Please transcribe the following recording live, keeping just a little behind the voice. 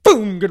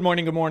Boom! Good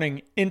morning, good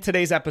morning. In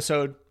today's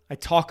episode, I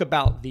talk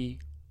about the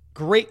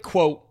great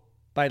quote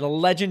by the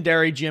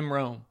legendary Jim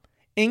Rohn.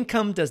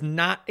 Income does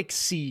not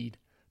exceed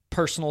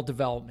personal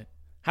development.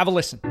 Have a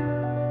listen.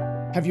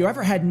 Have you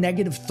ever had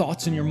negative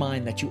thoughts in your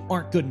mind that you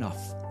aren't good enough,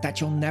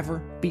 that you'll never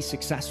be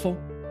successful?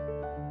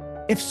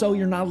 If so,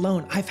 you're not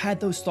alone. I've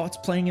had those thoughts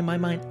playing in my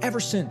mind ever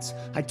since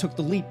I took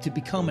the leap to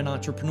become an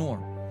entrepreneur.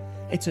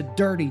 It's a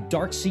dirty,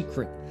 dark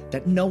secret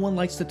that no one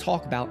likes to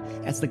talk about,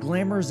 as the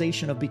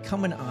glamorization of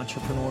becoming an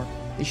entrepreneur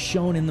is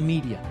shown in the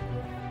media.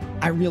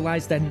 I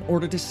realized that in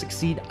order to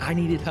succeed, I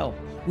needed help.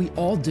 We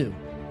all do.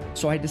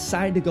 So I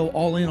decided to go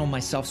all in on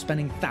myself,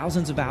 spending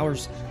thousands of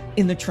hours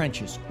in the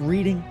trenches,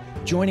 reading,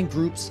 joining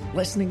groups,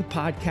 listening to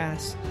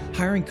podcasts,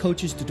 hiring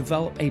coaches to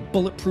develop a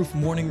bulletproof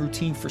morning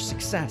routine for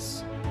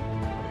success.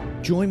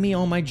 Join me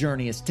on my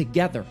journey as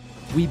together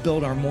we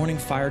build our morning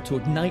fire to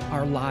ignite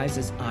our lives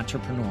as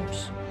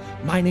entrepreneurs.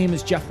 My name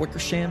is Jeff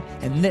Wickersham,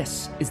 and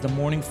this is the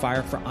Morning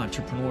Fire for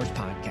Entrepreneurs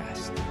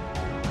podcast.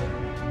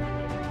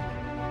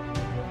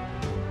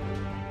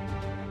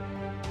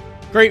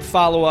 Great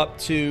follow-up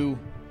to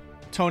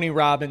Tony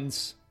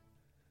Robbins'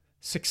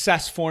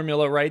 success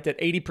formula, right? That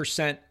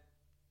 80%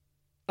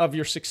 of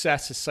your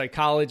success is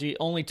psychology,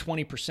 only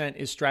 20%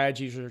 is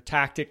strategies or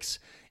tactics.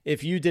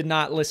 If you did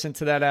not listen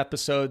to that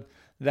episode,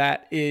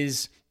 that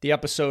is the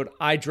episode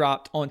I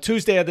dropped on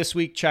Tuesday of this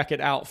week. Check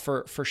it out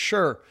for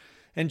sure.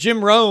 And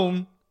Jim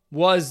Rohn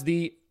was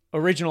the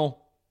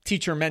original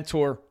teacher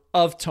mentor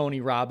of Tony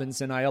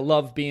Robbins, and I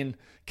love being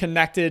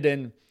connected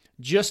and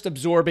just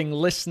absorbing,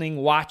 listening,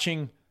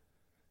 watching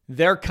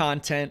their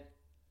content,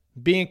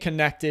 being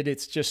connected.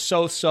 It's just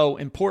so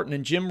important.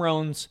 And Jim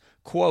Rohn's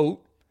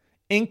quote,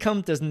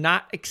 income does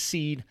not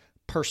exceed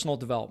personal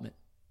development.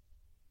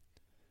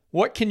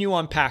 What can you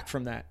unpack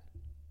from that?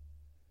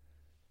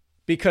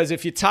 Because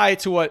if you tie it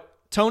to what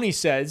Tony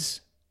says,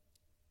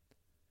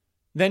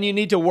 then you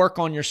need to work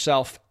on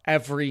yourself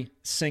every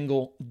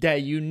single day.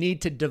 You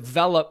need to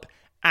develop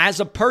as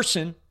a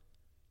person,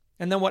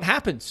 and then what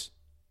happens?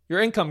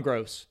 Your income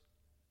grows.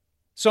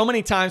 So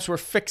many times we're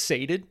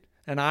fixated,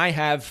 and I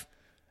have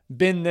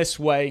been this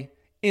way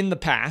in the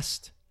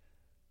past,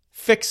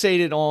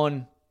 fixated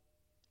on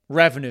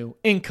revenue,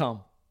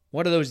 income.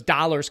 What are those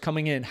dollars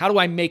coming in? How do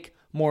I make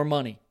more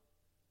money?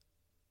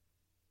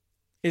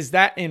 Is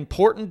that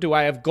important? Do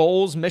I have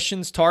goals,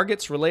 missions,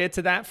 targets related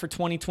to that for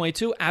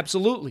 2022?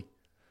 Absolutely.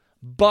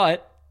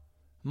 But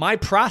my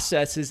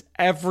process is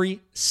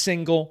every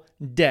single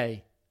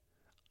day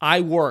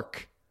I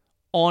work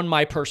on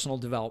my personal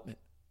development.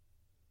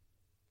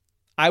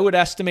 I would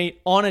estimate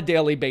on a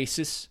daily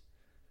basis,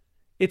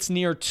 it's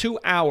near 2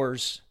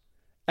 hours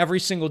every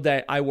single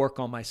day I work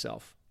on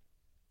myself.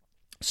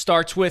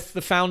 Starts with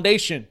the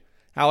foundation,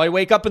 how I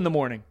wake up in the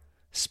morning,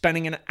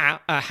 spending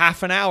a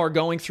half an hour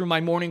going through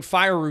my morning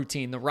fire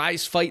routine, the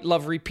rise, fight,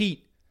 love,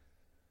 repeat,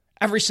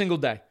 every single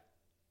day.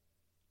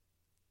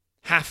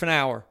 Half an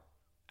hour,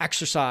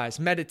 exercise,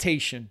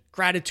 meditation,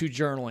 gratitude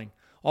journaling,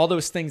 all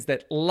those things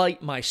that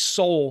light my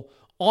soul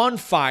on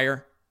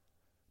fire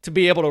to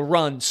be able to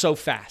run so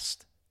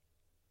fast.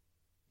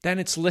 Then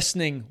it's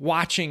listening,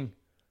 watching,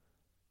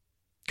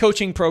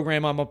 coaching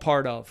program I'm a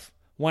part of.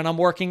 When I'm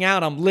working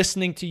out, I'm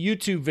listening to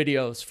YouTube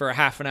videos for a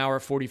half an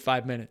hour,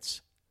 45 minutes.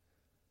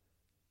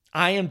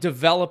 I am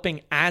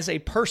developing as a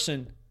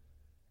person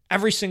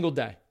every single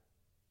day.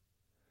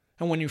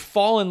 And when you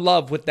fall in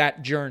love with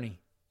that journey,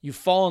 you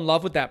fall in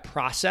love with that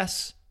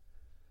process,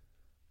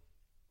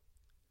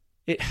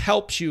 it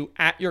helps you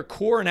at your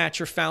core and at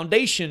your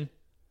foundation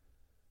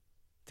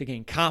to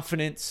gain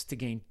confidence, to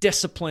gain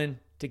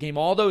discipline, to gain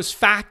all those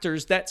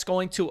factors that's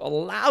going to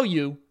allow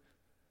you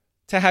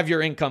to have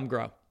your income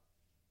grow.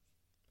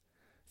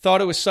 Thought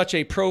it was such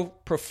a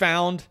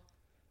profound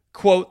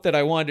quote that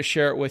I wanted to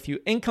share it with you.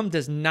 Income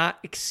does not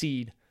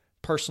exceed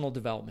personal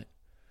development.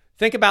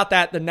 Think about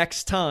that the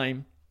next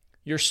time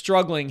you're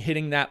struggling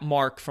hitting that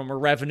mark from a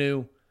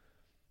revenue,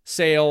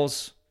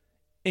 sales,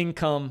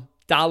 income,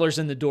 dollars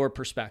in the door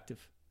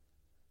perspective.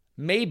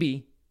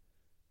 Maybe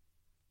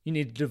you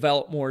need to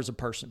develop more as a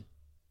person.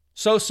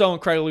 So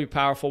incredibly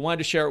powerful. Wanted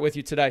to share it with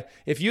you today.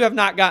 If you have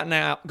not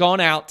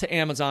gone out to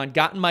Amazon,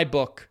 gotten my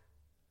book,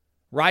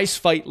 Rise,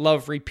 Fight,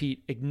 Love,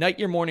 Repeat, Ignite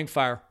Your Morning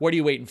Fire, what are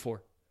you waiting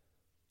for?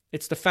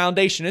 It's the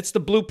foundation. It's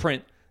the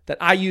blueprint that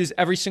I use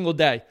every single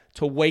day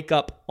to wake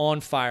up on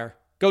fire.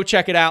 Go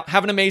check it out.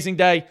 Have an amazing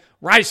day.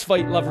 Rise,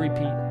 fight, love,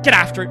 repeat. Get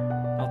after it.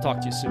 I'll talk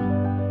to you soon.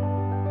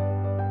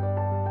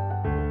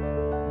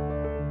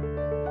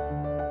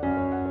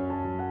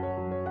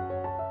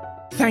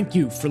 Thank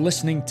you for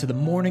listening to the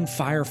Morning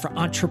Fire for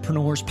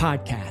Entrepreneurs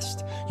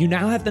podcast. You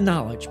now have the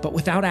knowledge, but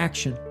without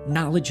action,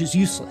 knowledge is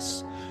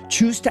useless.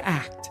 Choose to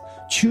act.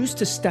 Choose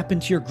to step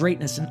into your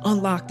greatness and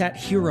unlock that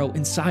hero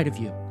inside of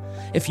you.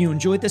 If you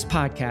enjoyed this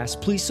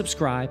podcast, please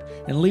subscribe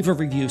and leave a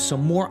review so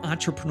more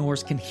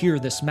entrepreneurs can hear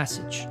this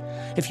message.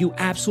 If you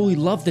absolutely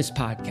love this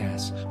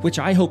podcast, which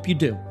I hope you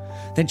do,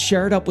 then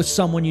share it up with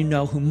someone you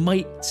know who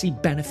might see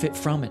benefit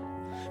from it.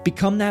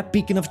 Become that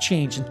beacon of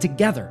change, and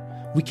together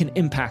we can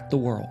impact the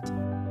world.